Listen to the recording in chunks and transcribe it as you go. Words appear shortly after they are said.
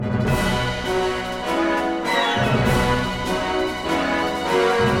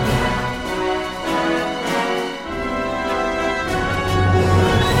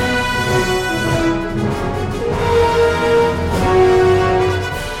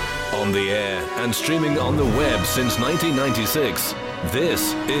air and streaming on the web since 1996,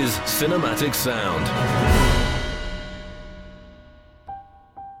 this is Cinematic Sound.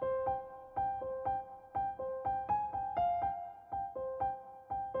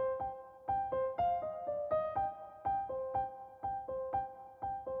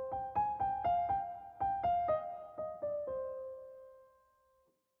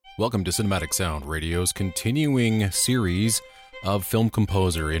 Welcome to Cinematic Sound Radio's continuing series of film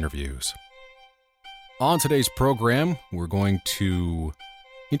composer interviews. On today's program, we're going to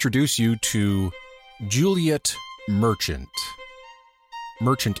introduce you to Juliet Merchant.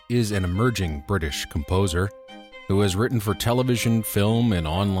 Merchant is an emerging British composer who has written for television, film, and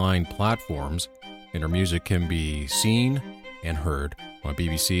online platforms, and her music can be seen and heard on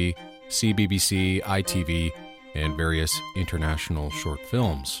BBC, CBBC, ITV, and various international short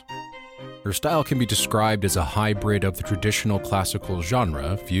films. Her style can be described as a hybrid of the traditional classical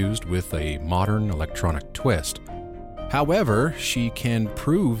genre fused with a modern electronic twist. However, she can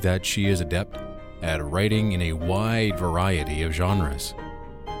prove that she is adept at writing in a wide variety of genres.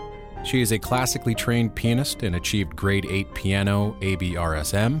 She is a classically trained pianist and achieved grade 8 piano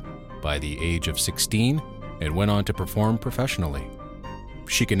ABRSM by the age of 16 and went on to perform professionally.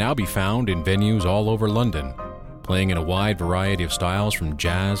 She can now be found in venues all over London, playing in a wide variety of styles from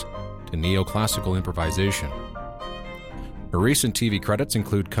jazz to neoclassical improvisation. Her recent TV credits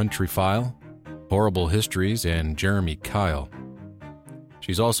include Country File, Horrible Histories, and Jeremy Kyle.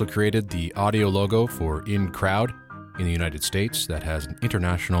 She's also created the audio logo for In Crowd in the United States that has an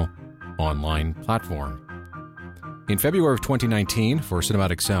international online platform. In February of 2019, for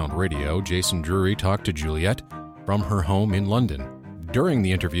Cinematic Sound Radio, Jason Drury talked to Juliet from her home in London. During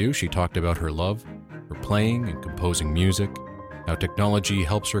the interview, she talked about her love for playing and composing music, how technology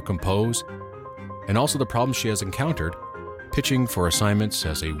helps her compose, and also the problems she has encountered pitching for assignments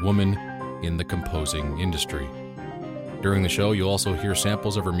as a woman in the composing industry. During the show, you'll also hear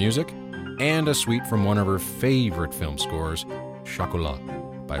samples of her music and a suite from one of her favorite film scores,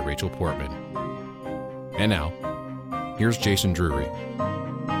 Chocolat by Rachel Portman. And now, here's Jason Drury.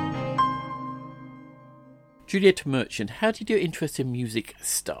 Juliet Merchant, how did your interest in music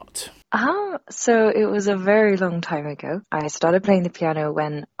start? So it was a very long time ago. I started playing the piano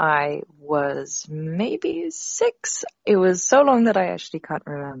when I was maybe 6. It was so long that I actually can't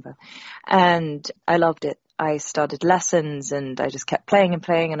remember. And I loved it. I started lessons and I just kept playing and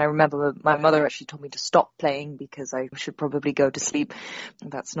playing. And I remember my mother actually told me to stop playing because I should probably go to sleep.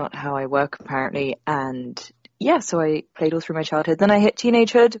 That's not how I work, apparently. And yeah, so I played all through my childhood. Then I hit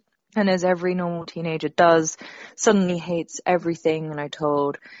teenagehood. And as every normal teenager does, suddenly hates everything. And I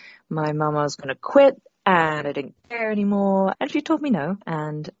told my mum I was going to quit and I didn't care anymore. And she told me no,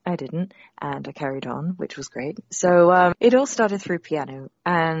 and I didn't. And I carried on, which was great. So it all started through piano.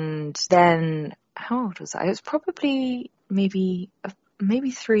 And then, how old was I? It was probably maybe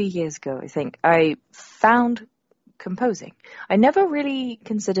 3 years ago, I think. I found composing. I never really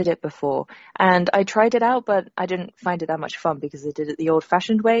considered it before, and I tried it out, but I didn't find it that much fun because I did it the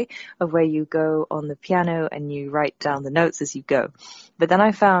old-fashioned way of where you go on the piano and you write down the notes as you go. But then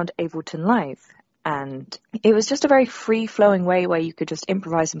I found Ableton Live, and it was just a very free-flowing way where you could just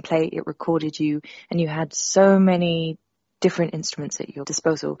improvise and play. It recorded you, and you had so many different instruments at your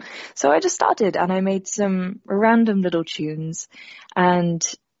disposal. So I just started, and I made some random little tunes, and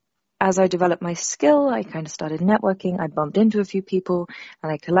as I developed my skill, I kind of started networking. I bumped into a few people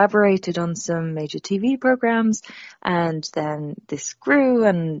and I collaborated on some major TV programs. And then this grew,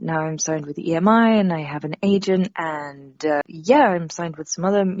 and now I'm signed with the EMI and I have an agent. And I'm signed with some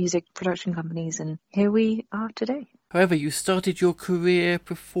other music production companies. And here we are today. However, you started your career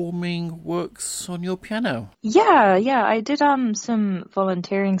performing works on your piano. Yeah, I did some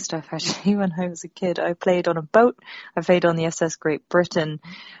volunteering stuff actually when I was a kid. I played on a boat. I played on the SS Great Britain,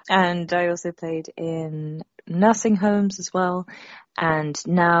 and I also played in nursing homes as well. And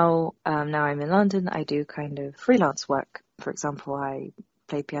now I'm in London. I do kind of freelance work. For example, I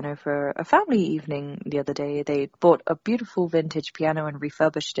played piano for a family evening the other day. They bought a beautiful vintage piano and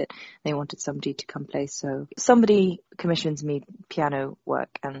refurbished it. They wanted somebody to come play, so somebody commissions me piano work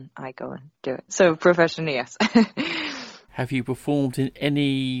and I go and do it. So professionally, yes. Have you performed in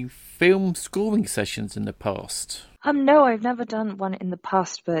any film scoring sessions in the past? No, I've never done one in the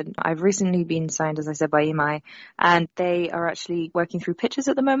past, but I've recently been signed, as I said, by EMI, and they are actually working through pitches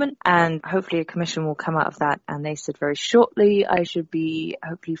at the moment, and hopefully a commission will come out of that. And they said very shortly I should be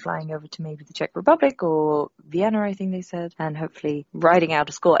hopefully flying over to maybe the Czech Republic or Vienna, I think they said, and hopefully writing out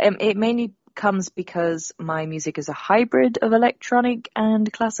a score. It mainly comes because my music is a hybrid of electronic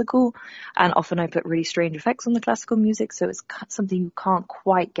and classical, and often I put really strange effects on the classical music, so it's something you can't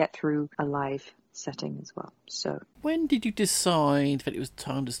quite get through a live setting as well. So when did you decide that it was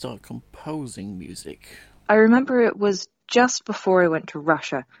time to start composing music? I remember it was just before I went to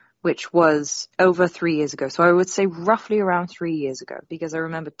Russia, which was over 3 years ago. So I would say roughly around 3 years ago, because I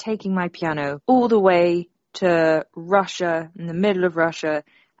remember taking my piano all the way to Russia, in the middle of Russia,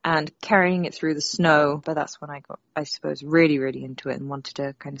 and carrying it through the snow. But that's when I got, I suppose, really, really into it and wanted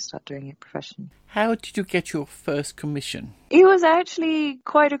to kind of start doing it professionally. How did you get your first commission? It was actually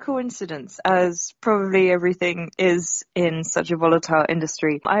quite a coincidence, as probably everything is in such a volatile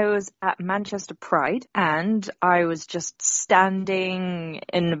industry. I was at Manchester Pride, and I was just standing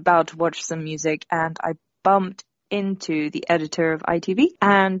and about to watch some music, and I bumped into the editor of ITV,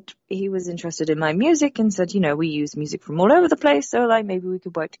 and he was interested in my music and said, we use music from all over the place, so like maybe we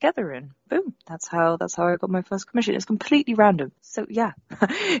could work together, and boom, that's how I got my first commission. It's completely random. So yeah,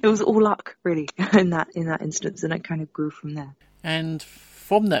 it was all luck really in that instance, and it kind of grew from there. And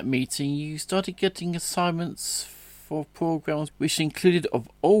from that meeting, you started getting assignments for programs which included, of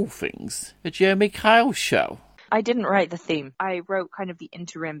all things, the Jeremy Kyle Show. I didn't write the theme. I wrote kind of the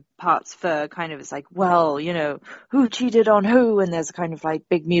interim parts for kind of, it's like, well, who cheated on who, and there's kind of like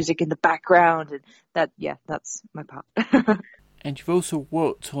big music in the background, and that's my part. And you've also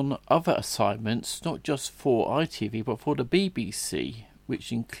worked on other assignments, not just for ITV, but for the BBC,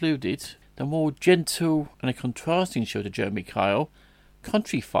 which included the more gentle and a contrasting show to Jeremy Kyle,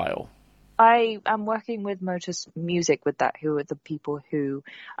 Countryfile. I am working with Motus Music with that, who are the people who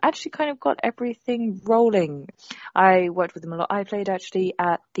actually kind of got everything rolling. I worked with them a lot. I played actually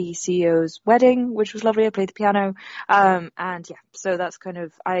at the CEO's wedding, which was lovely. I played the piano. So that's kind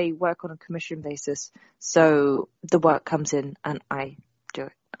of, I work on a commission basis. So the work comes in and I do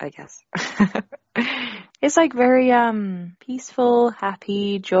it, I guess. It's like very peaceful,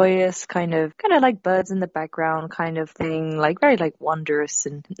 happy, joyous, kind of like birds in the background kind of thing, like very like wondrous,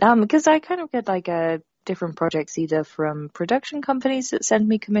 and because I kind of get like different projects either from production companies that send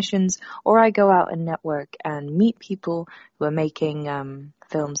me commissions, or I go out and network and meet people who are making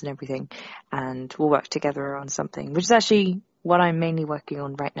films and everything, and we'll work together on something, which is actually what I'm mainly working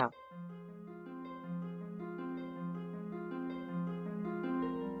on right now.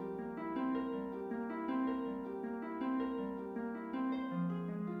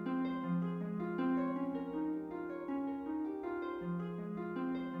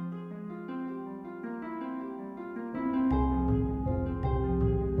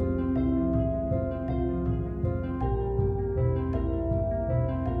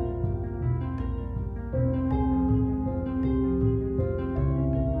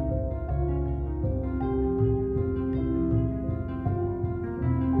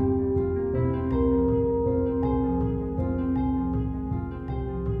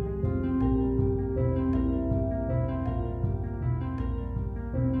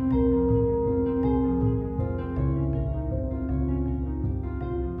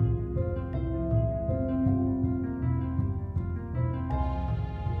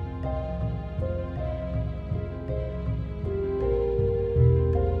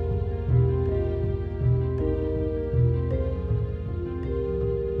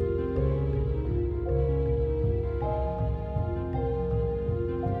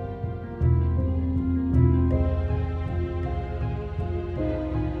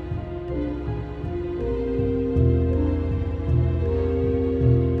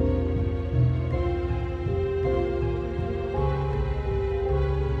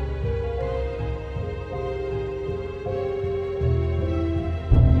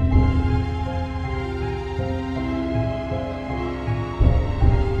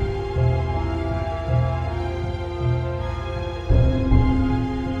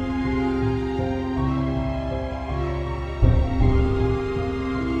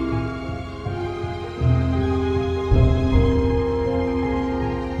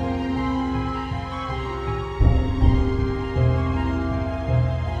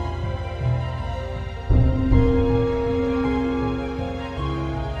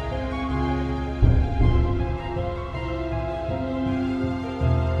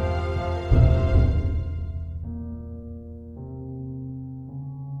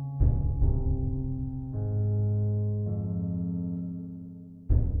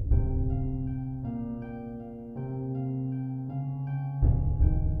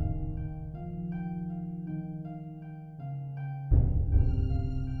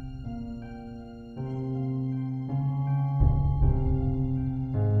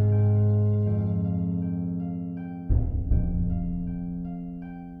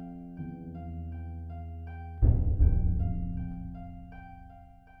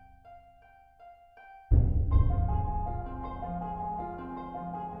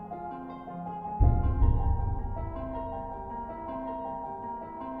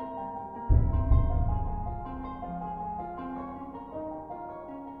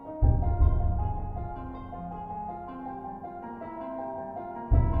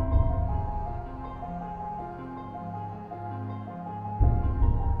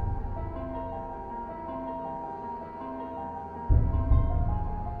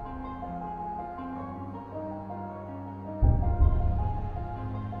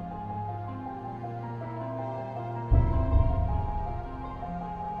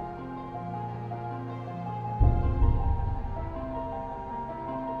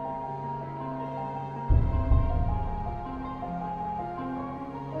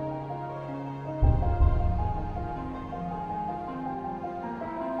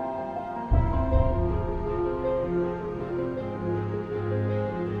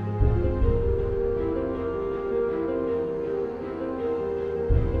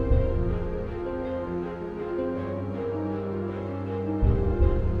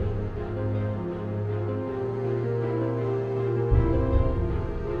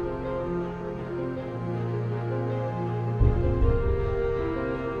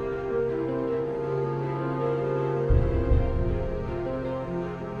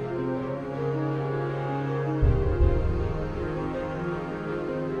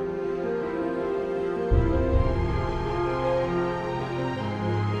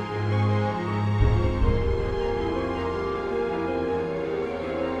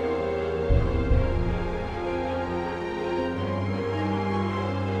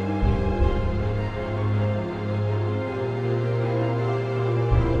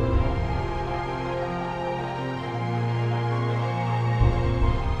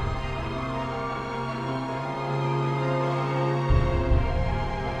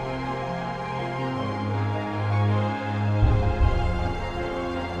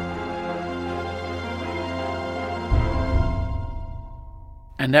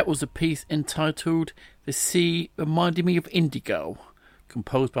 And that was a piece entitled The Sea Reminded Me of Indigo,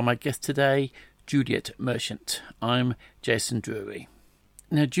 composed by my guest today, Juliet Merchant. I'm Jason Drury.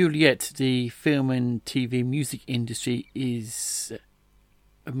 Now, Juliet, the film and TV music industry is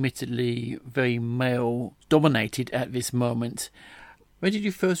admittedly very male-dominated at this moment. When did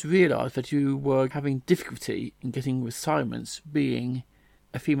you first realise that you were having difficulty in getting assignments being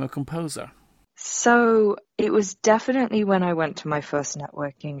a female composer? So it was definitely when I went to my first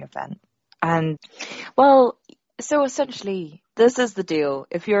networking event. And, well, so essentially, this is the deal.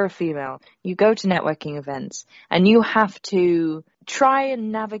 If you're a female, you go to networking events and you have to try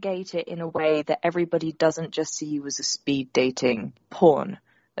and navigate it in a way that everybody doesn't just see you as a speed dating porn,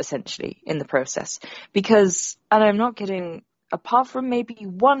 essentially, in the process. Because, and I'm not kidding, apart from maybe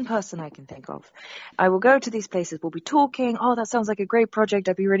one person I can think of, I will go to these places, we'll be talking, oh, that sounds like a great project,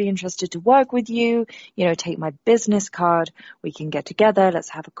 I'd be really interested to work with you, take my business card, we can get together, let's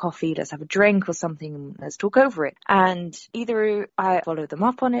have a coffee, let's have a drink or something, let's talk over it. And either I follow them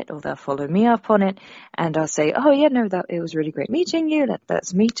up on it or they'll follow me up on it, and I'll say, oh yeah, no, that it was really great meeting you,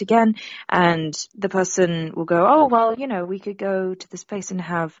 let's meet again. And the person will go, oh, well, we could go to this place and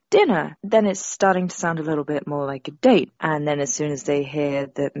have dinner. Then it's starting to sound a little bit more like a date. And then as soon as they hear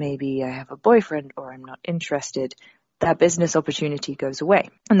that maybe I have a boyfriend or I'm not interested, that business opportunity goes away.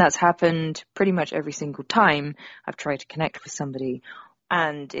 And that's happened pretty much every single time I've tried to connect with somebody.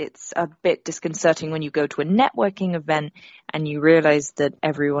 And it's a bit disconcerting when you go to a networking event and you realize that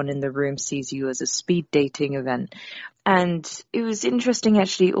everyone in the room sees you as a speed dating event. And it was interesting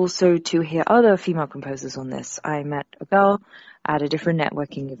actually also to hear other female composers on this. I met a girl at a different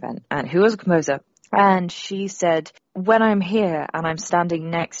networking event and who was a composer. And she said, when I'm here and I'm standing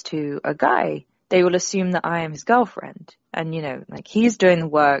next to a guy, they will assume that I am his girlfriend. And, he's doing the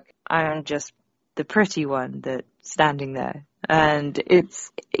work. I'm just the pretty one that's standing there. And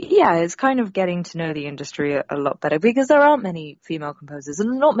it's kind of getting to know the industry a lot better because there aren't many female composers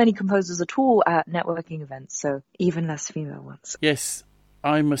and not many composers at all at networking events. So even less female ones. Yes,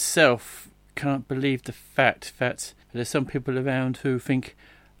 I myself can't believe the fact that there's some people around who think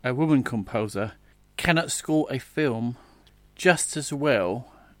a woman composer cannot score a film just as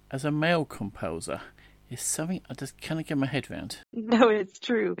well as a male composer. It's something I just cannot get my head around. No, it's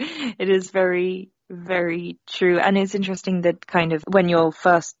true. It is very, very true. And it's interesting that kind of when you're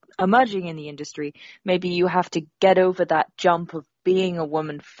first emerging in the industry, maybe you have to get over that jump of being a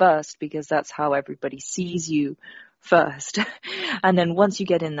woman first because that's how everybody sees you first. And then once you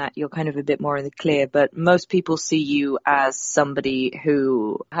get in that, you're kind of a bit more in the clear. But most people see you as somebody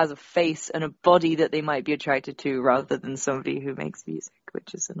who has a face and a body that they might be attracted to rather than somebody who makes music,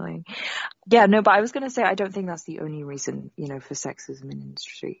 which is annoying. Yeah, no, but I was going to say, I don't think that's the only reason, for sexism in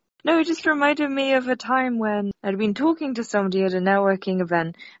industry. No, it just reminded me of a time when I'd been talking to somebody at a networking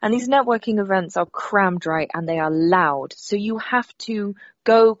event, and these networking events are crammed, right, and they are loud. So you have to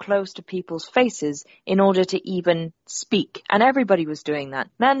go close to people's faces in order to even speak. And everybody was doing that.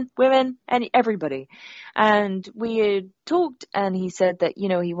 Men, women, and everybody. And we had talked, and he said that,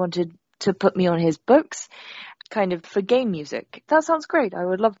 he wanted to put me on his books, kind of for game music. That sounds great. I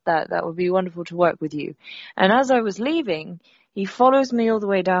would love that. That would be wonderful to work with you. And as I was leaving, he follows me all the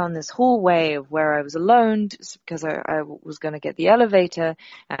way down this hallway of where I was alone because I was going to get the elevator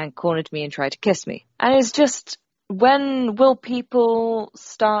and cornered me and tried to kiss me. And it's just, when will people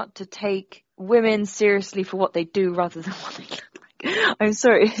start to take women seriously for what they do rather than what they look like? I'm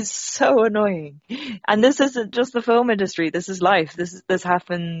sorry, it's so annoying. And this isn't just the film industry. This is life. This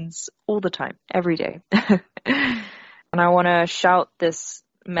happens all the time, every day. And I want to shout this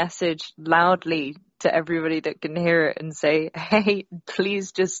message loudly to everybody that can hear it and say, hey,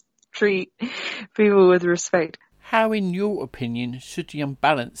 please just treat people with respect. How, in your opinion, should the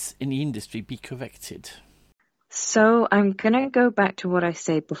imbalance in the industry be corrected? So I'm going to go back to what I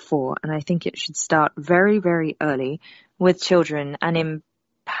said before, and I think it should start very, very early with children and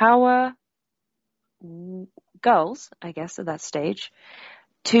empower girls, I guess, at that stage,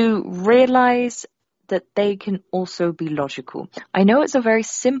 to realize that they can also be logical. I know it's a very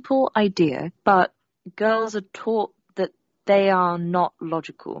simple idea, but girls are taught that they are not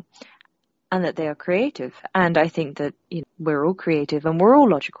logical and that they are creative. And I think that we're all creative and we're all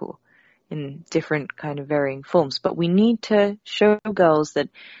logical in different kind of varying forms. But we need to show girls that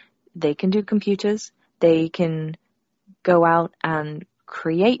they can do computers, they can go out and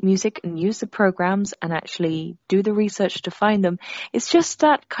create music and use the programs and actually do the research to find them. It's just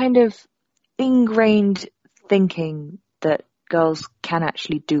that kind of ingrained thinking that girls can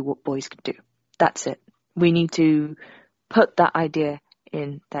actually do what boys can do. That's it. We need to put that idea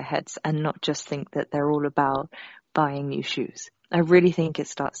in their heads and not just think that they're all about buying new shoes. I really think it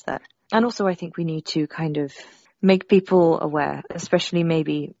starts there. And also I think we need to kind of make people aware, especially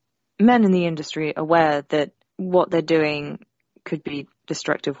maybe men in the industry, aware that what they're doing could be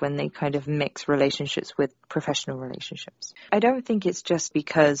destructive when they kind of mix relationships with professional relationships. I don't think it's just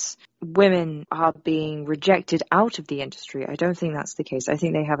because women are being rejected out of the industry. I don't think that's the case. I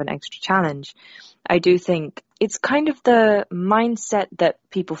think they have an extra challenge. I do think it's kind of the mindset that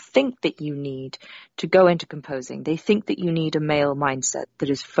people think that you need to go into composing. They think that you need a male mindset that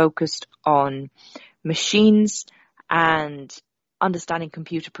is focused on machines and understanding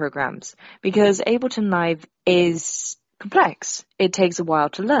computer programs, because Ableton Live is complex. It takes a while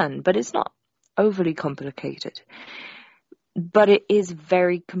to learn, but it's not overly complicated. But it is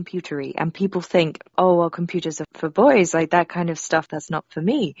very computery, and people think, oh, well, computers are for boys, like that kind of stuff, that's not for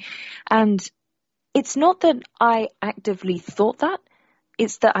me. And it's not that I actively thought that,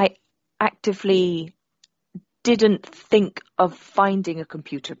 it's that I actively didn't think of finding a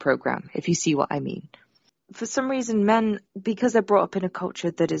computer program, if you see what I mean. For some reason, men, because they're brought up in a culture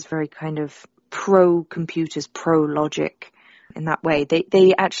that is very kind of pro-computers, pro-logic in that way,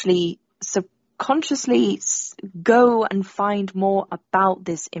 they actually subconsciously go and find more about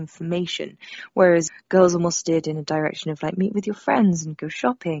this information, whereas girls almost steered in a direction of like meet with your friends and go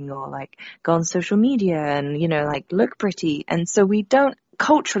shopping, or like go on social media and, you know, like look pretty. And so we don't,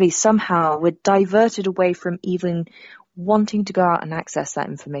 culturally somehow we're diverted away from even wanting to go out and access that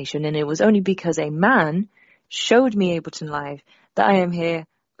information. And it was only because a man showed me Ableton Live that I am here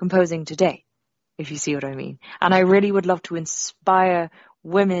composing today, if you see what I mean. And I really would love to inspire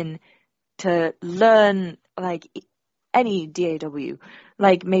women to learn like any DAW,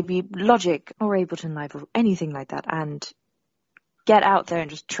 like maybe Logic or Ableton Live or anything like that, and get out there and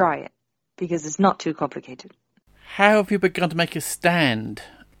just try it, because it's not too complicated. How have you begun to make a stand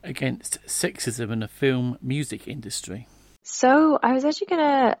against sexism in the film music industry? So I was actually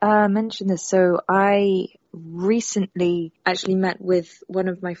going to mention this. So I recently actually met with one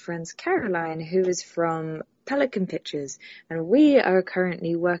of my friends, Caroline, who is from Pelican Pictures, and we are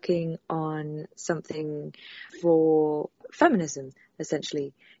currently working on something for feminism,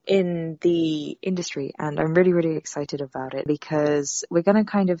 essentially, in the industry. And I'm really, really excited about it, because we're going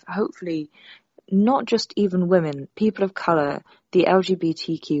to kind of hopefully not just even women, people of color, the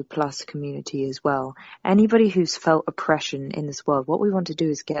LGBTQ plus community as well. Anybody who's felt oppression in this world, what we want to do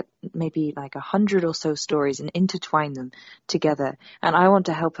is get maybe like 100 or so stories and intertwine them together. And I want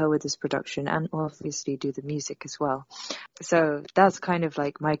to help her with this production and obviously do the music as well. So that's kind of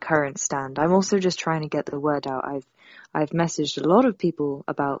like my current stand. I'm also just trying to get the word out. I've messaged a lot of people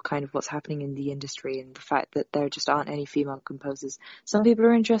about kind of what's happening in the industry and the fact that there just aren't any female composers. Some people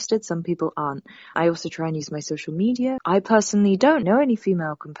are interested, some people aren't. I also try and use my social media. I personally don't know any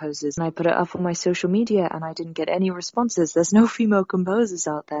female composers, and I put it up on my social media and I didn't get any responses. There's no female composers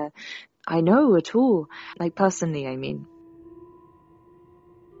out there I know at all. Like personally, I mean.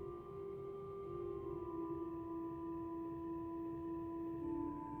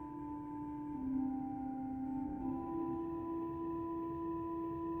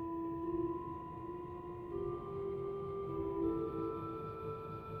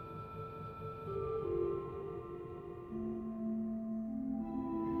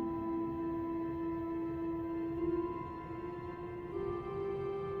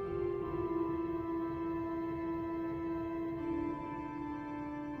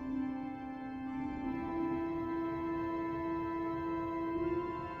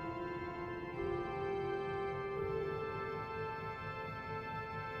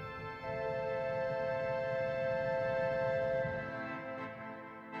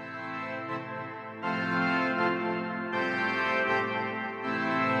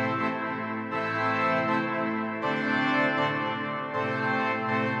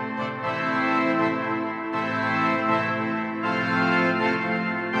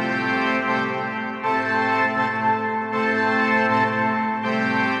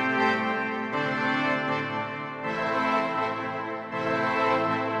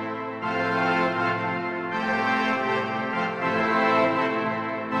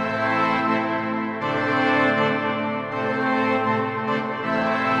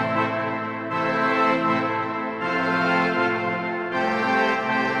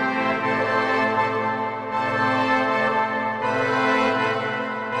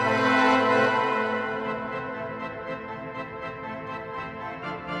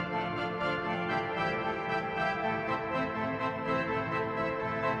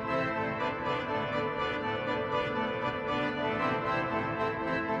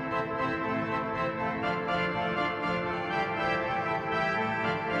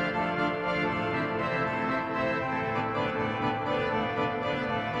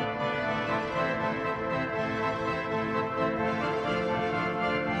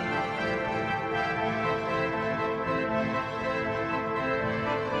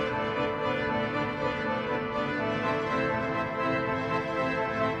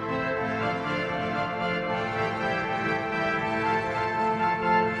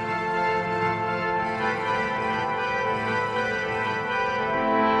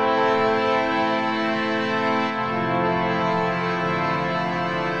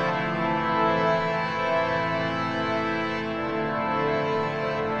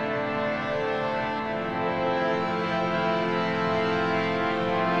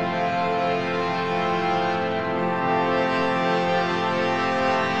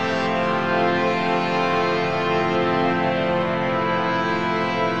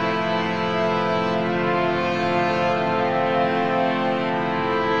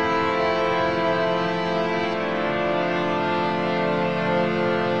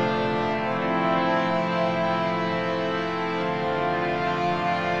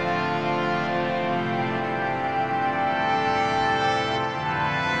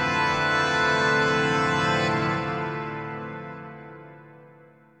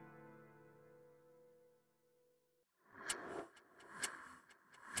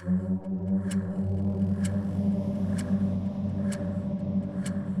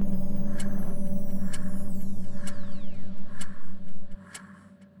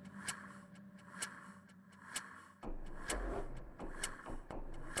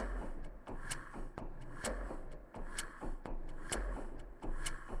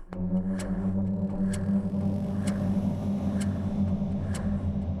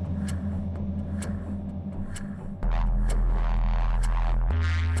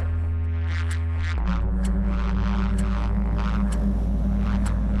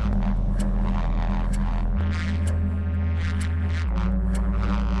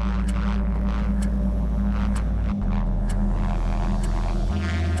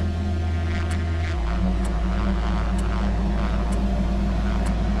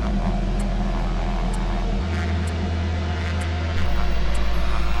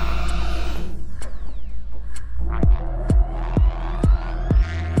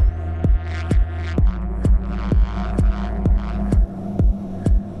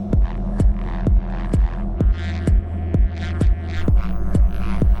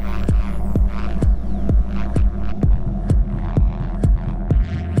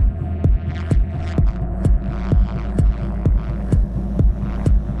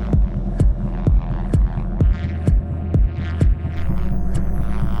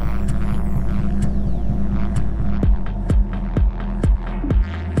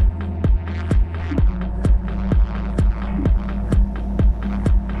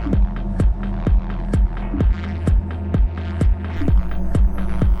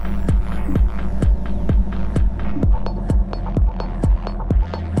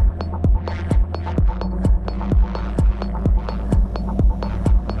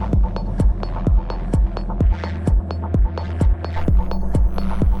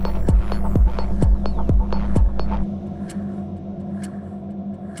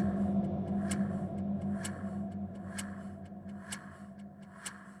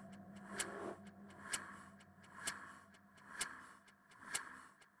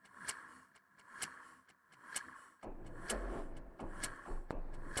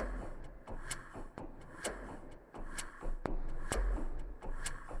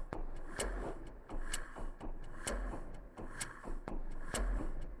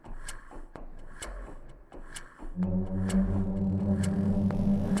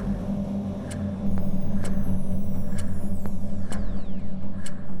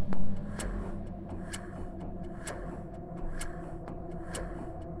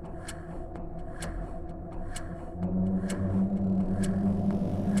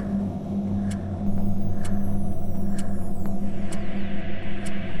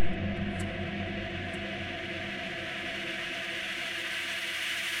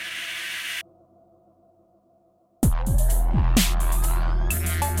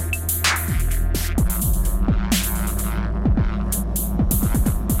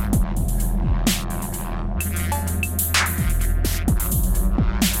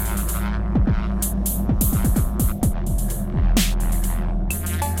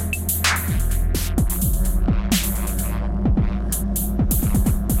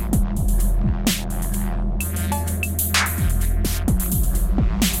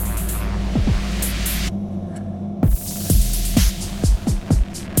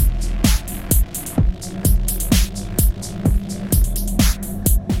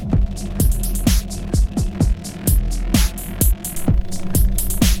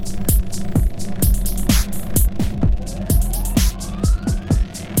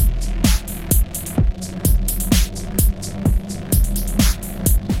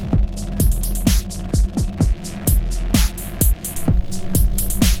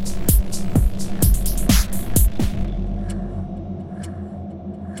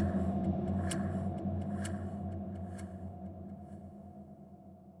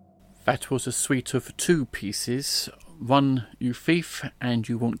 That was a suite of two pieces, Run You Thief and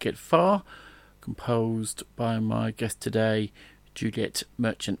You Won't Get Far, composed by my guest today, Juliet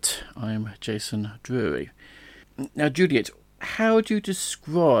Merchant. I'm Jason Drury. Now, Juliet, how do you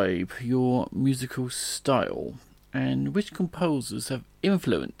describe your musical style, and which composers have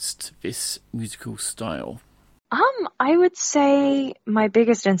influenced this musical style? I would say my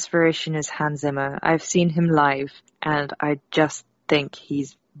biggest inspiration is Hans Zimmer. I've seen him live, and I just think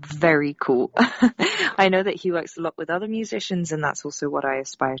he's very cool. I know that he works a lot with other musicians, and that's also what I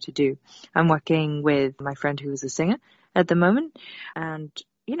aspire to do. I'm working with my friend who is a singer at the moment, and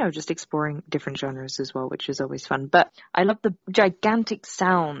just exploring different genres as well, which is always fun. But I love the gigantic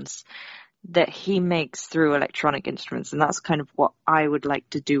sounds that he makes through electronic instruments. And that's kind of what I would like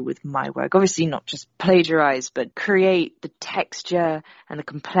to do with my work. Obviously not just plagiarize, but create the texture and the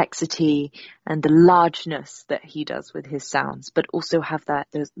complexity and the largeness that he does with his sounds, but also have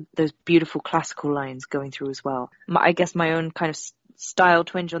those beautiful classical lines going through as well. I guess my own kind of style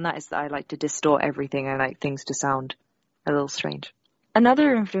twinge on that is that I like to distort everything. I like things to sound a little strange.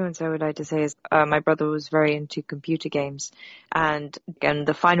 Another influence I would like to say is my brother was very into computer games, and again,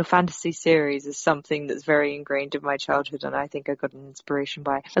 the Final Fantasy series is something that's very ingrained in my childhood, and I think I got an inspiration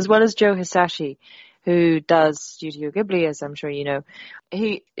by, as well as Joe Hisashi, who does Studio Ghibli, as I'm sure you know.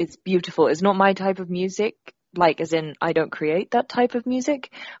 It's beautiful. It's not my type of music, like as in I don't create that type of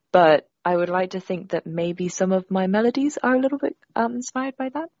music, but I would like to think that maybe some of my melodies are a little bit inspired by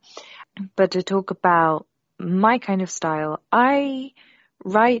that. But to talk about my kind of style, I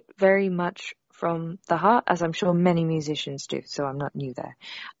write very much from the heart, as I'm sure many musicians do, so I'm not new there.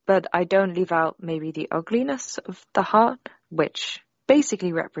 But I don't leave out maybe the ugliness of the heart, which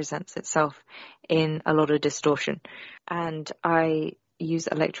basically represents itself in a lot of distortion. And I use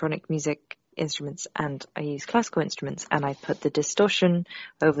electronic music instruments and I use classical instruments, and I put the distortion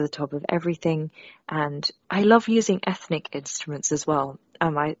over the top of everything. And I love using ethnic instruments as well.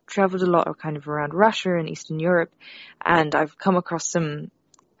 I traveled a lot kind of around Russia and Eastern Europe, and I've come across some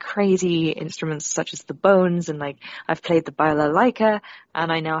crazy instruments such as the bones, and like I've played the balalaika,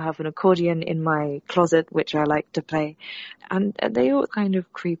 and I now have an accordion in my closet which I like to play, and they all kind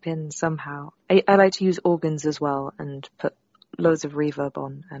of creep in somehow. I like to use organs as well and put loads of reverb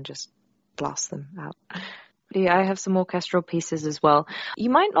on and just blast them out. Yeah, I have some orchestral pieces as well. You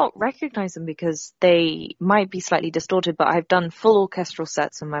might not recognize them because they might be slightly distorted, but I've done full orchestral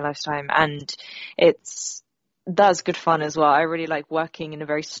sets in my lifetime, and that's good fun as well. I really like working in a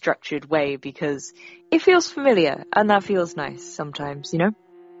very structured way because it feels familiar, and that feels nice sometimes, you know?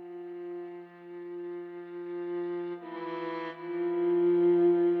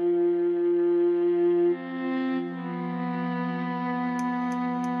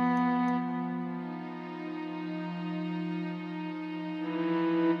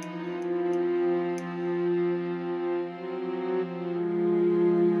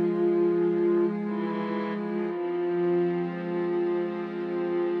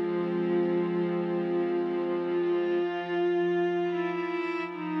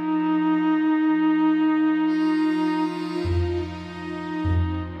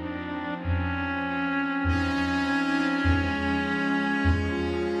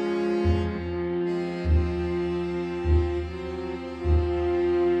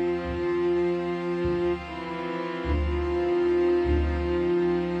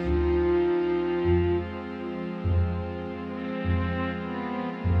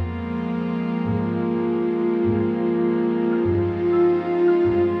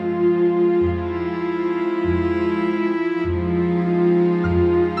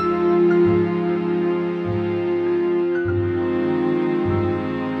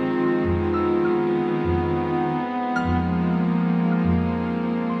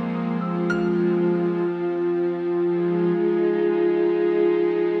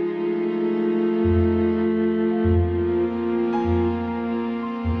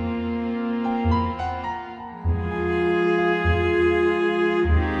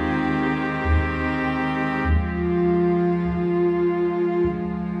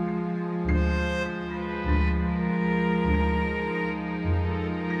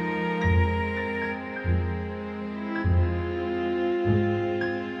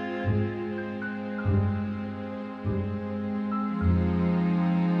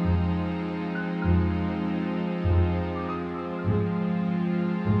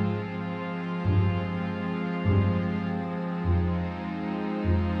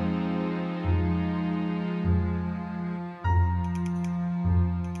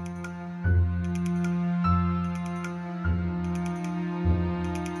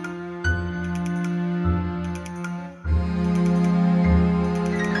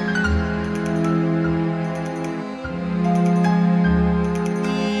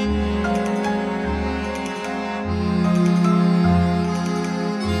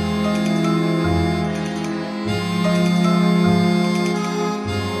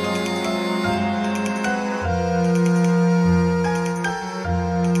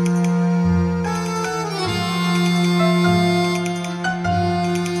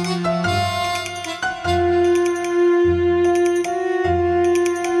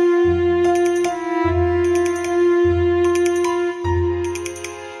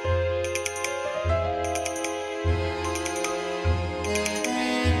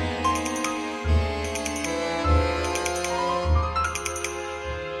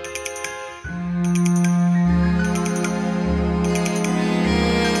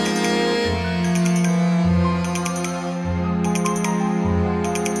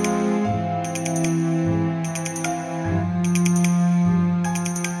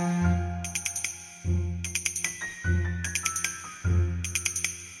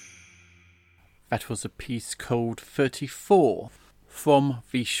 That was a piece called 34 from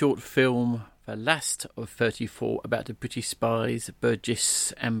the short film The Last of 34 about the British spies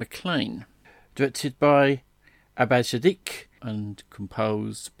Burgess and Maclean, directed by Abad Shadiq and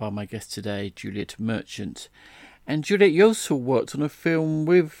composed by my guest today, Juliet Merchant. And Juliet, you also worked on a film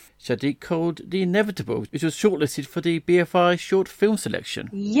with Shadiq called The Inevitable, which was shortlisted for the BFI Short Film Selection.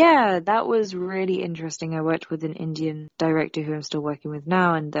 Yeah, that was really interesting. I worked with an Indian director who I'm still working with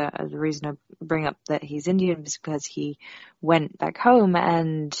now, and the reason I bring up that he's Indian is because he went back home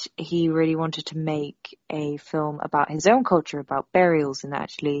and he really wanted to make a film about his own culture, about burials and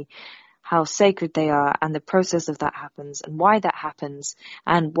actually how sacred they are and the process of that happens and why that happens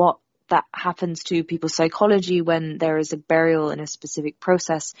and what that happens to people's psychology when there is a burial in a specific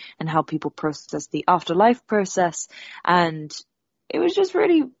process and how people process the afterlife process. And it was just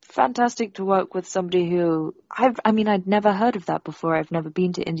really fantastic to work with somebody who I'd never heard of that before. I've never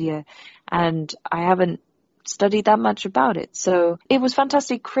been to India and I haven't studied that much about it. So it was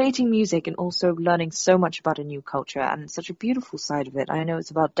fantastic creating music and also learning so much about a new culture and such a beautiful side of it. I know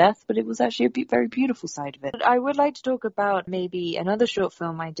it's about death, but it was actually a very beautiful side of it. I would like to talk about maybe another short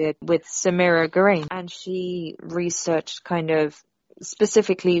film I did with Samira Garain, and she researched kind of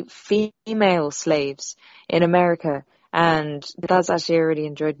specifically female slaves in America. And that's actually, I really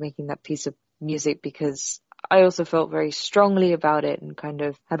enjoyed making that piece of music because I also felt very strongly about it and kind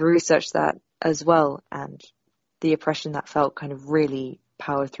of had researched that as well, and the oppression that felt kind of really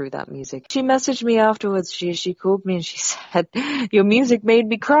powered through that music. She messaged me afterwards, she called me and she said, "Your music made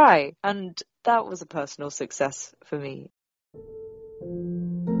me cry," and that was a personal success for me.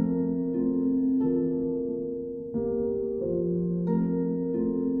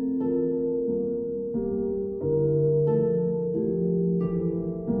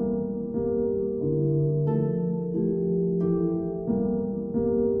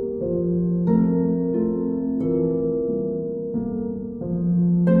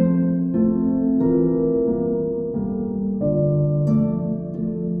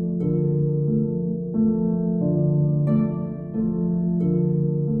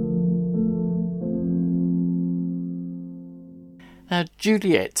 Now,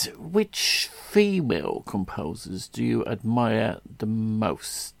 Juliet, which female composers do you admire the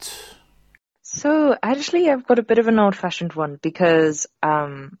most? So actually I've got a bit of an old-fashioned one because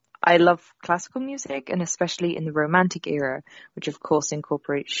I love classical music, and especially in the Romantic era, which of course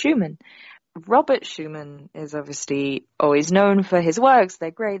incorporates Schumann. Robert Schumann is obviously always known for his works.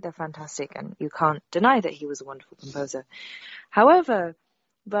 They're great, they're fantastic, and you can't deny that he was a wonderful composer. However,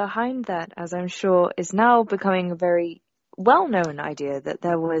 behind that, as I'm sure is now becoming a very well-known idea, that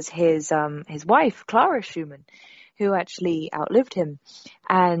there was his wife, Clara Schumann, who actually outlived him.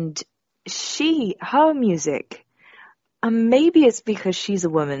 And her music, and maybe it's because she's a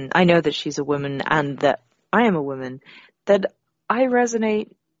woman, I know that she's a woman and that I am a woman, that I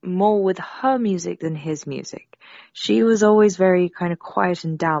resonate more with her music than his music. She was always very kind of quiet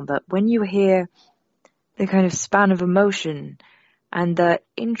and down, but when you hear the kind of span of emotion and the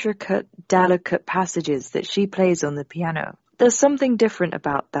intricate, delicate passages that she plays on the piano, there's something different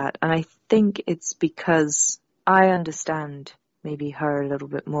about that. And I think it's because I understand maybe her a little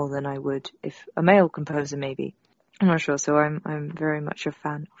bit more than I would if a male composer maybe. I'm not sure, so I'm very much a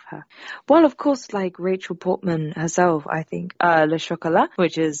fan of her. Well, of course, like Rachel Portman herself, I think Le Chocolat,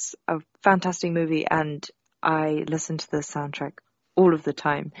 which is a fantastic movie, and I listen to the soundtrack all of the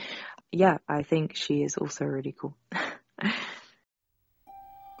time. Yeah, I think she is also really cool.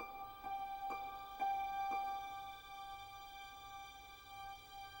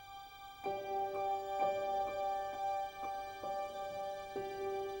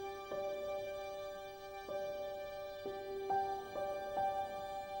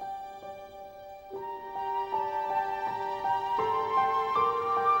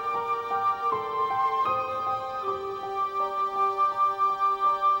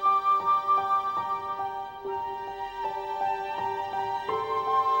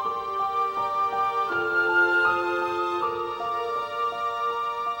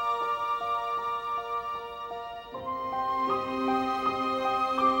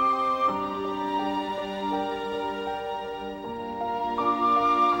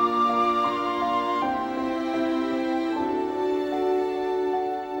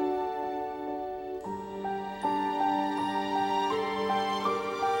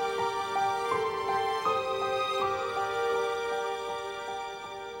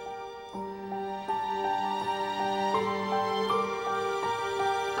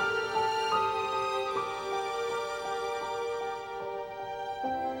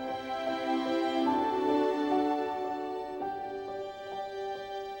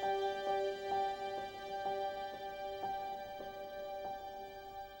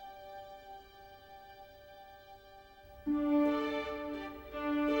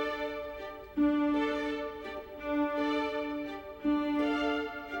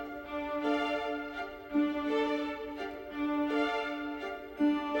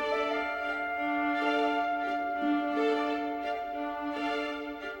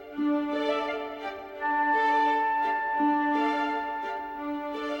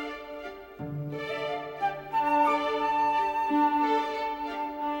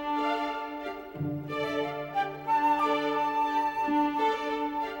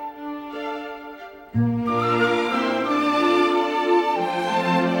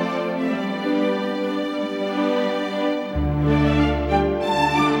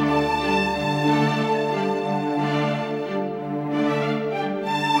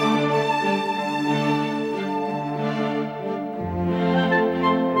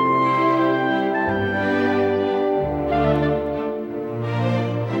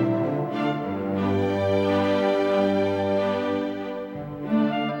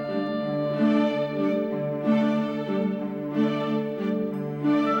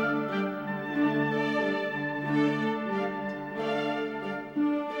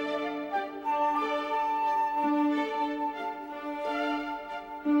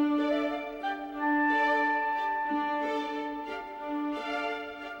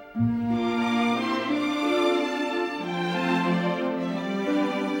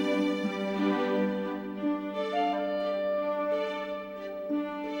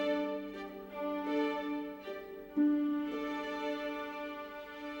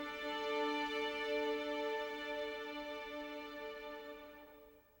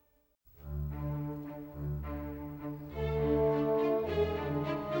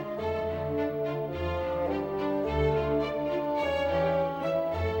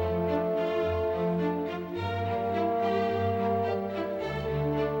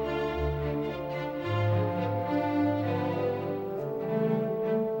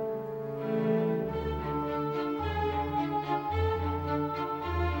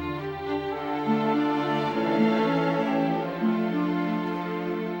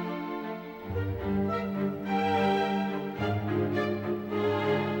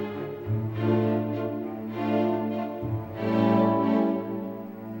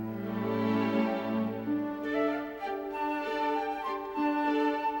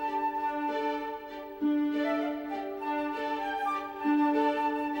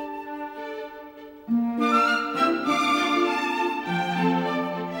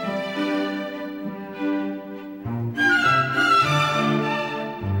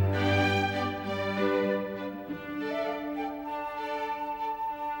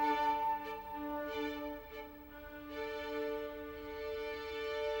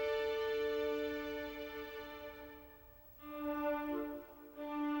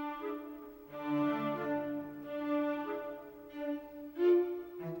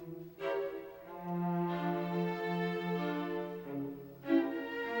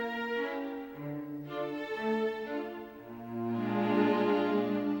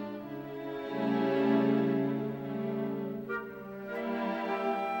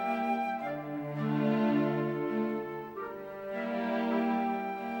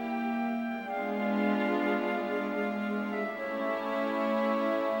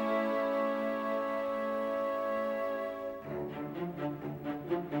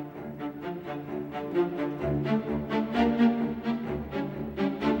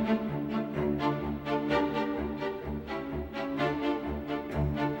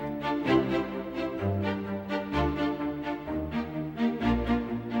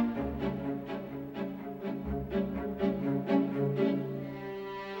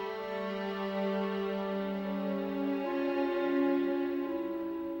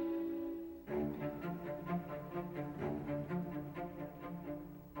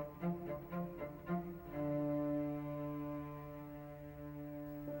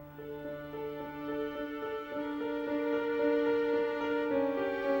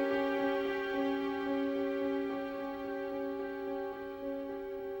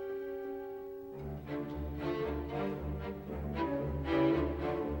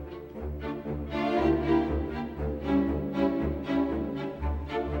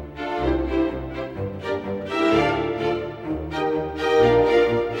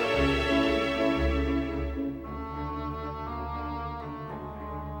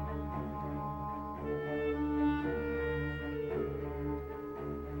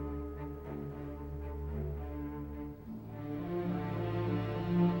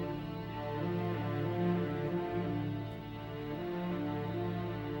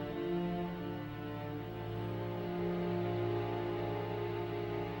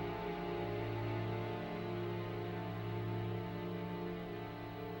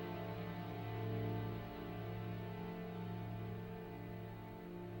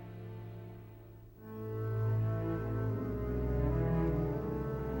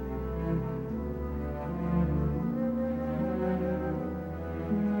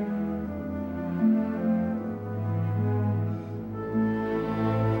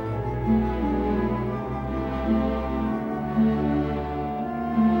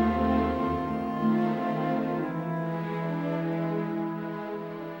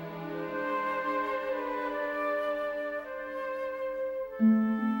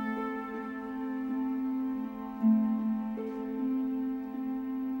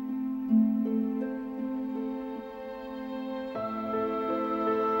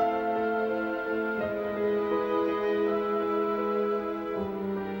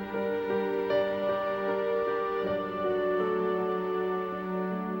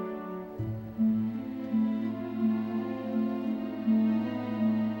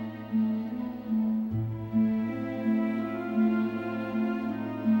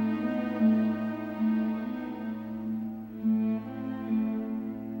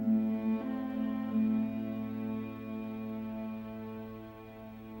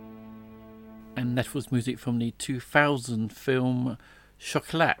 And that was music from the 2000 film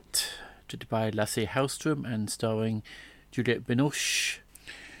Chocolat, directed by Lasse Hallström and starring Juliette Binoche,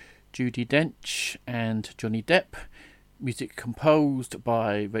 Judi Dench and Johnny Depp. Music composed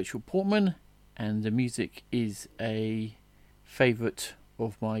by Rachel Portman, and the music is a favourite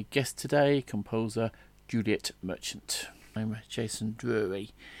of my guest today, composer Juliet Merchant. I'm Jason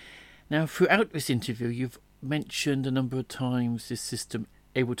Drury. Now, throughout this interview, you've mentioned a number of times this system,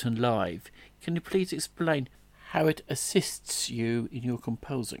 Ableton Live. Can you please explain how it assists you in your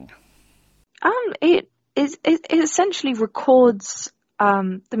composing? It essentially records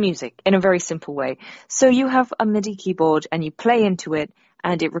the music in a very simple way. So you have a MIDI keyboard and you play into it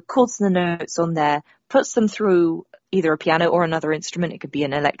and it records the notes on there, puts them through either a piano or another instrument. It could be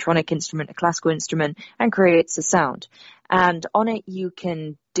an electronic instrument, a classical instrument, and creates a sound. And on it you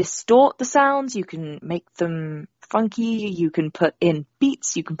can distort the sounds, you can make them funky, you can put in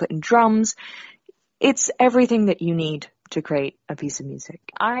beats, you can put in drums. It's everything that you need to create a piece of music.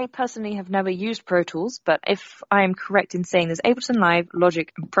 I personally have never used Pro Tools, but if I am correct in saying there's Ableton Live,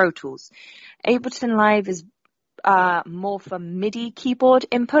 Logic, and Pro Tools. Ableton Live is more for MIDI keyboard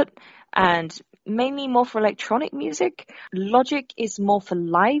input and mainly more for electronic music. Logic is more for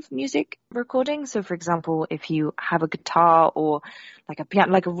live music recording. So, for example, if you have a guitar or like a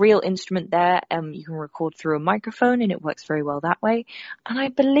piano, like a real instrument there, you can record through a microphone and it works very well that way. And I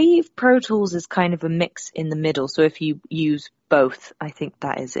believe Pro Tools is kind of a mix in the middle. So if you use both, I think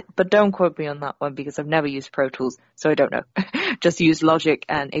that is it. But don't quote me on that one because I've never used Pro Tools, so I don't know. Just use Logic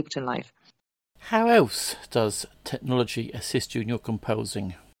and Ableton Live. How else does technology assist you in your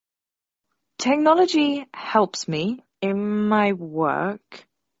composing? Technology helps me in my work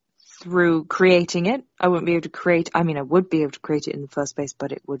through creating it. I would be able to create it in the first place,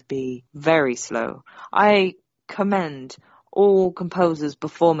 but it would be very slow. I commend all composers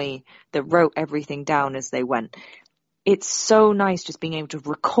before me that wrote everything down as they went. It's so nice just being able to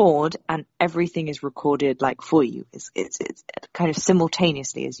record and everything is recorded like for you. It's kind of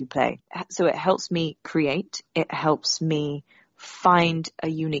simultaneously as you play. So it helps me create. It helps me find a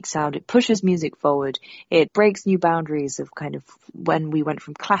unique sound. It pushes music forward. It breaks new boundaries of kind of when we went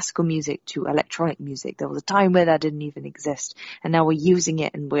from classical music to electronic music. There was a time where that didn't even exist. And now we're using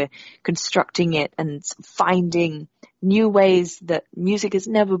it and we're constructing it and finding new ways that music has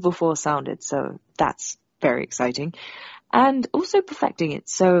never before sounded. So that's very exciting. And also perfecting it.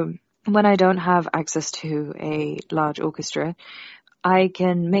 So when I don't have access to a large orchestra, I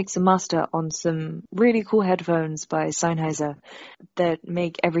can mix and master on some really cool headphones by Sennheiser that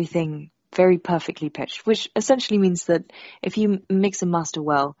make everything very perfectly pitched, which essentially means that if you mix and master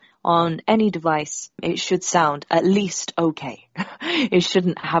well on any device, it should sound at least okay. It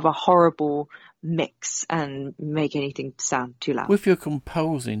shouldn't have a horrible mix and make anything sound too loud. With your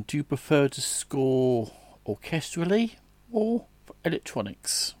composing, do you prefer to score orchestrally or for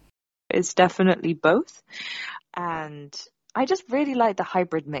electronics? It's definitely both. And I just really like the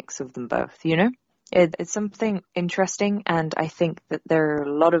hybrid mix of them both, you know? It's something interesting, and I think that there are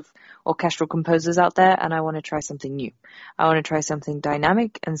a lot of orchestral composers out there, and I want to try something new. I want to try something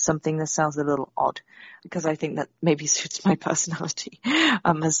dynamic and something that sounds a little odd, because I think that maybe suits my personality,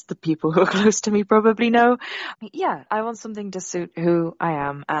 as the people who are close to me probably know. Yeah, I want something to suit who I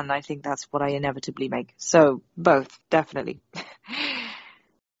am, and I think that's what I inevitably make. So, both, definitely.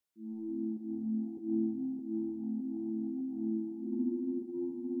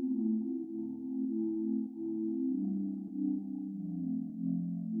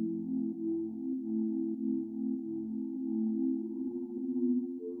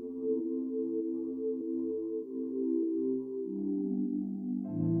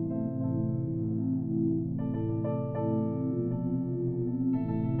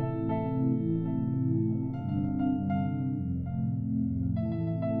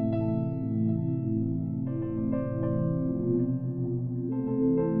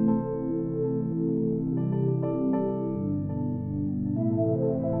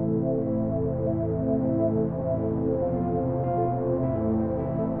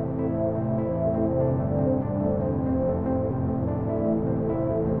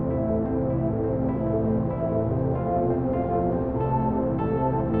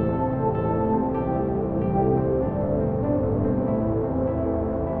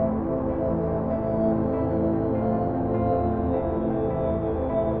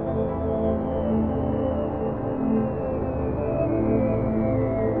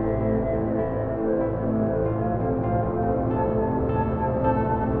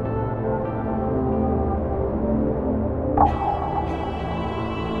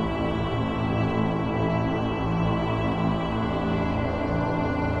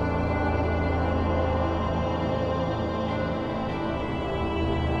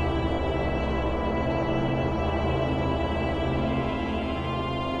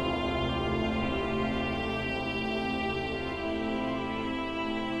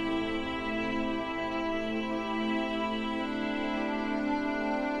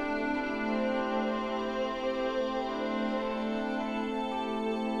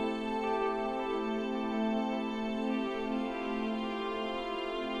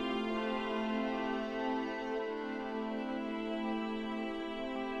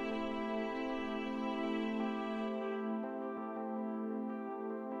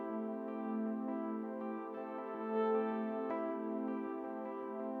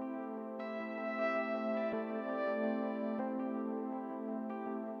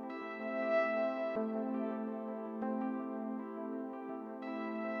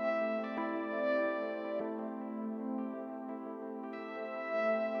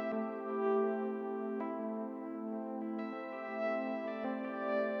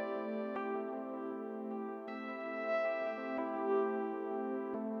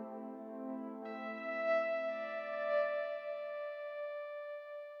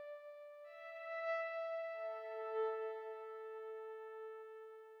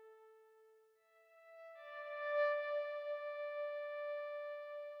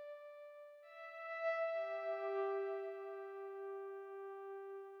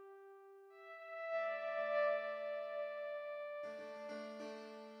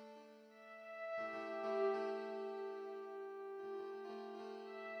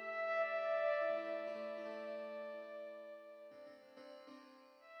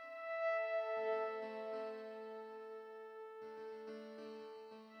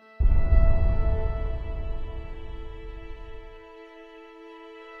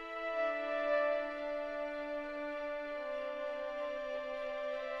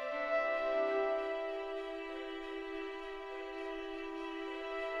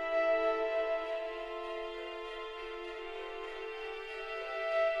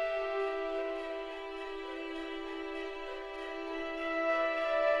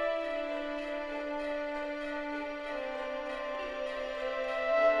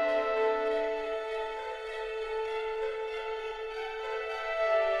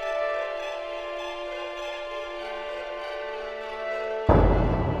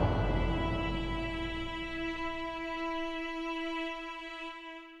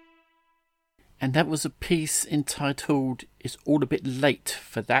 And that was a piece entitled It's All a Bit Late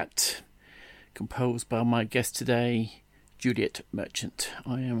for That, composed by my guest today, Juliet Merchant.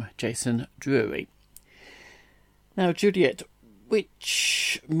 I am Jason Drury. Now, Juliet,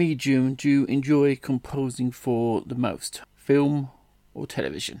 which medium do you enjoy composing for the most? Film or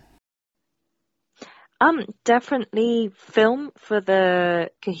television? Definitely film for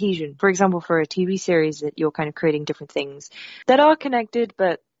the cohesion. For example, for a TV series that you're kind of creating different things that are connected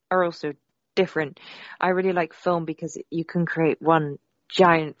but are also different. I really like film because you can create one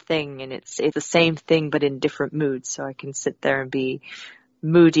giant thing and it's the same thing but in different moods. So I can sit there and be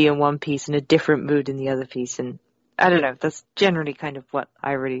moody in one piece and a different mood in the other piece. And I don't know, that's generally kind of what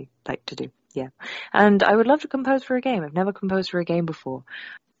I really like to do. Yeah. And I would love to compose for a game. I've never composed for a game before.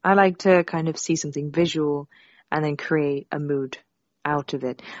 I like to kind of see something visual and then create a mood out of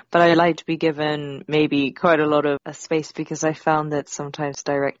it. But I like to be given maybe quite a lot of space because I found that sometimes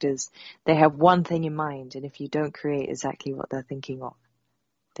directors, they have one thing in mind, and if you don't create exactly what they're thinking of,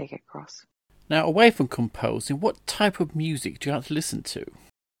 they get cross. Now, away from composing, what type of music do you like to listen to?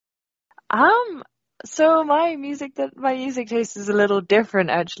 So my music taste is a little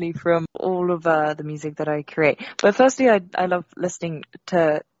different actually from all of the music that I create. But firstly, I love listening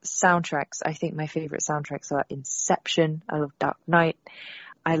to soundtracks. I think my favorite soundtracks are Inception. I love Dark Knight.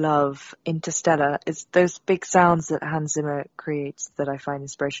 I love Interstellar. It's those big sounds that Hans Zimmer creates that I find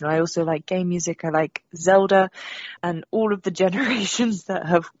inspirational. I also like game music. I like Zelda and all of the generations that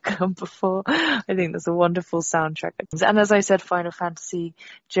have come before. I think that's a wonderful soundtrack. And as I said, Final Fantasy,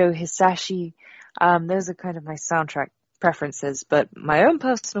 Joe Hisaishi. Those are kind of my soundtrack preferences, but my own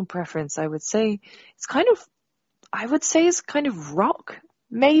personal preference, I would say is kind of rock,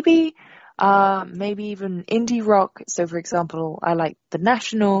 maybe even indie rock. So for example, I like The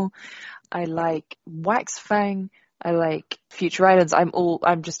National, I like Wax Fang, I like Future Islands.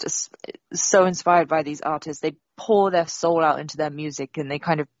 I'm just so inspired by these artists. They pour their soul out into their music and they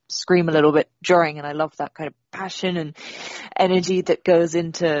kind of scream a little bit during, and I love that kind of passion and energy that goes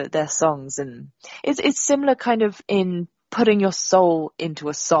into their songs. And it's similar kind of in putting your soul into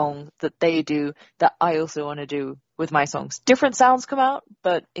a song that they do that I also want to do with my songs. Different sounds come out,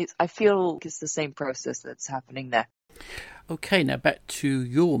 but I feel it's the same process that's happening there. Okay, now back to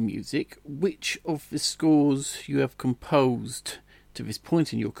your music. Which of the scores you have composed to this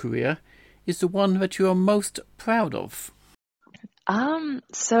point in your career is the one that you are most proud of?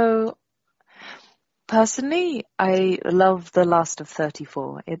 So personally, I love The Last of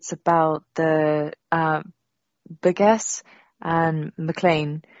 34. It's about the Burgess and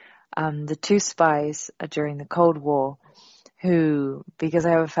McLean, the two spies during the Cold War, who, because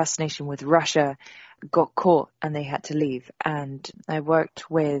I have a fascination with Russia, got caught and they had to leave. And I worked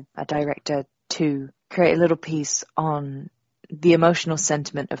with a director to create a little piece on the emotional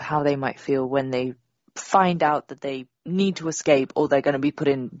sentiment of how they might feel when they find out that they need to escape or they're going to be put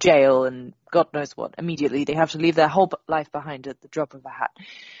in jail and God knows what. Immediately they have to leave their whole life behind at the drop of a hat.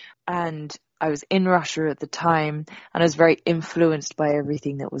 And I was in Russia at the time and I was very influenced by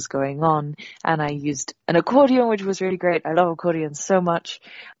everything that was going on. And I used an accordion, which was really great. I love accordion so much.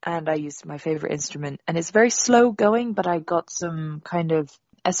 And I used my favorite instrument. And it's very slow going, but I got some kind of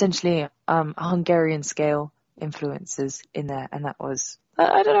essentially Hungarian scale influences in there. And that was,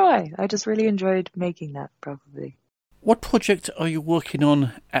 I don't know why. I just really enjoyed making that probably. What project are you working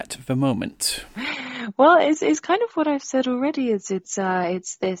on at the moment? Well, it's kind of what I've said already. It's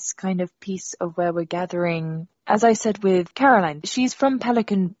this kind of piece of where we're gathering, as I said with Caroline, she's from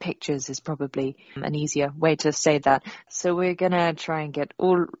Pelican Pictures is probably an easier way to say that. So we're going to try and get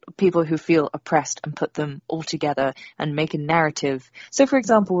all people who feel oppressed and put them all together and make a narrative. So for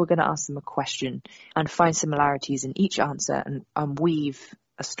example, we're going to ask them a question and find similarities in each answer and weave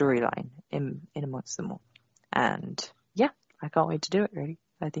a storyline in amongst them all. And yeah, I can't wait to do it, really.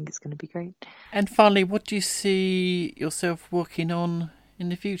 I think it's going to be great. And finally, what do you see yourself working on in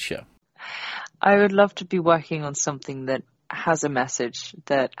the future? I would love to be working on something that has a message,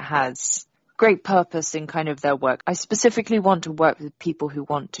 that has great purpose in kind of their work. I specifically want to work with people who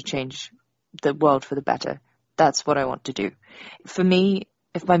want to change the world for the better. That's what I want to do. For me,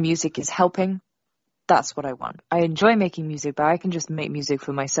 if my music is helping, that's what I want. I enjoy making music, but I can just make music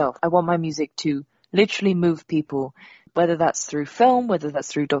for myself. I want my music to literally move people, whether that's through film, whether that's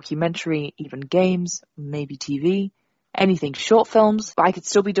through documentary, even games, maybe TV, anything, short films. I could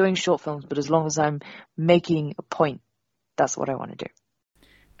still be doing short films, but as long as I'm making a point, that's what I want to do.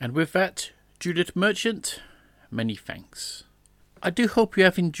 And with that, Juliet Merchant, many thanks. I do hope you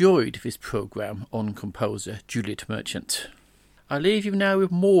have enjoyed this programme on composer Juliet Merchant. I leave you now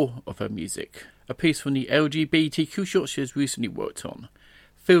with more of her music, a piece from the LGBTQ short she has recently worked on,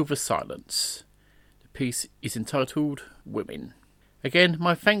 Feel the Silence. piece is entitled Women. Again,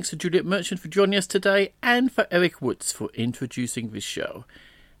 my thanks to Juliet Merchant for joining us today and for Eric Woods for introducing this show.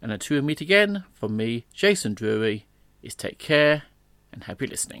 And until we meet again, from me, Jason Drury, is take care and happy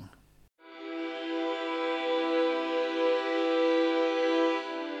listening.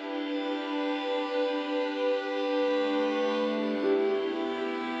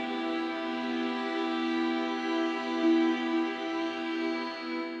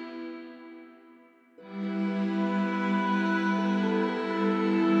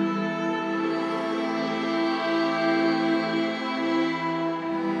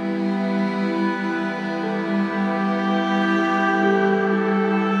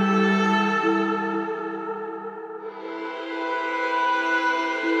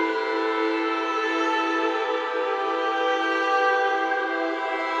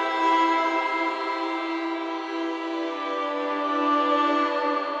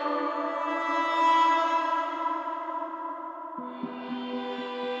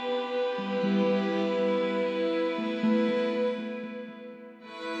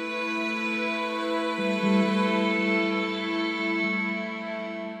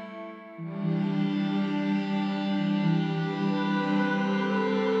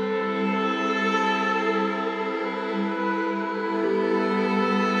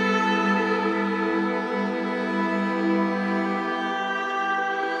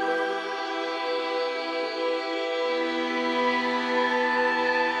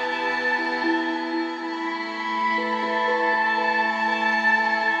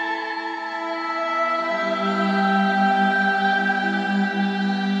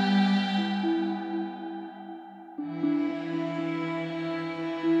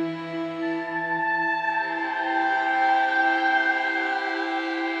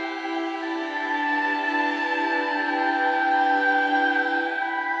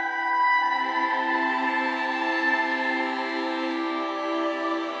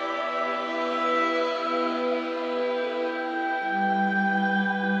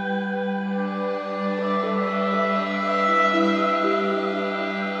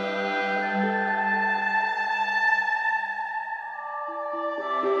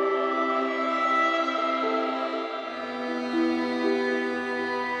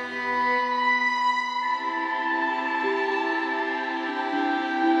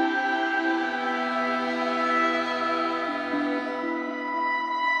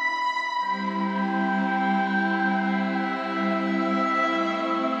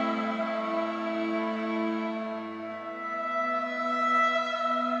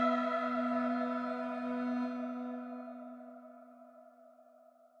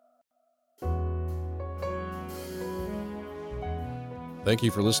 Thank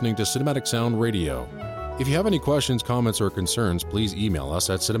you for listening to Cinematic Sound Radio. If you have any questions, comments, or concerns, please email us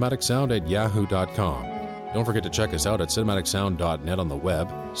at cinematicsound@yahoo.com. Don't forget to check us out at cinematicsound.net on the web,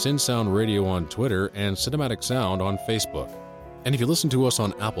 CinSound Radio on Twitter, and Cinematic Sound on Facebook. And if you listen to us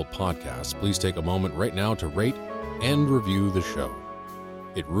on Apple Podcasts, please take a moment right now to rate and review the show.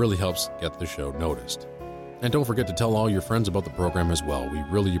 It really helps get the show noticed. And don't forget to tell all your friends about the program as well. We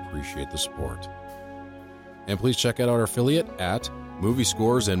really appreciate the support. And please check out our affiliate at Movie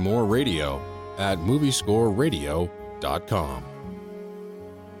Scores and More Radio at moviescoreradio.com.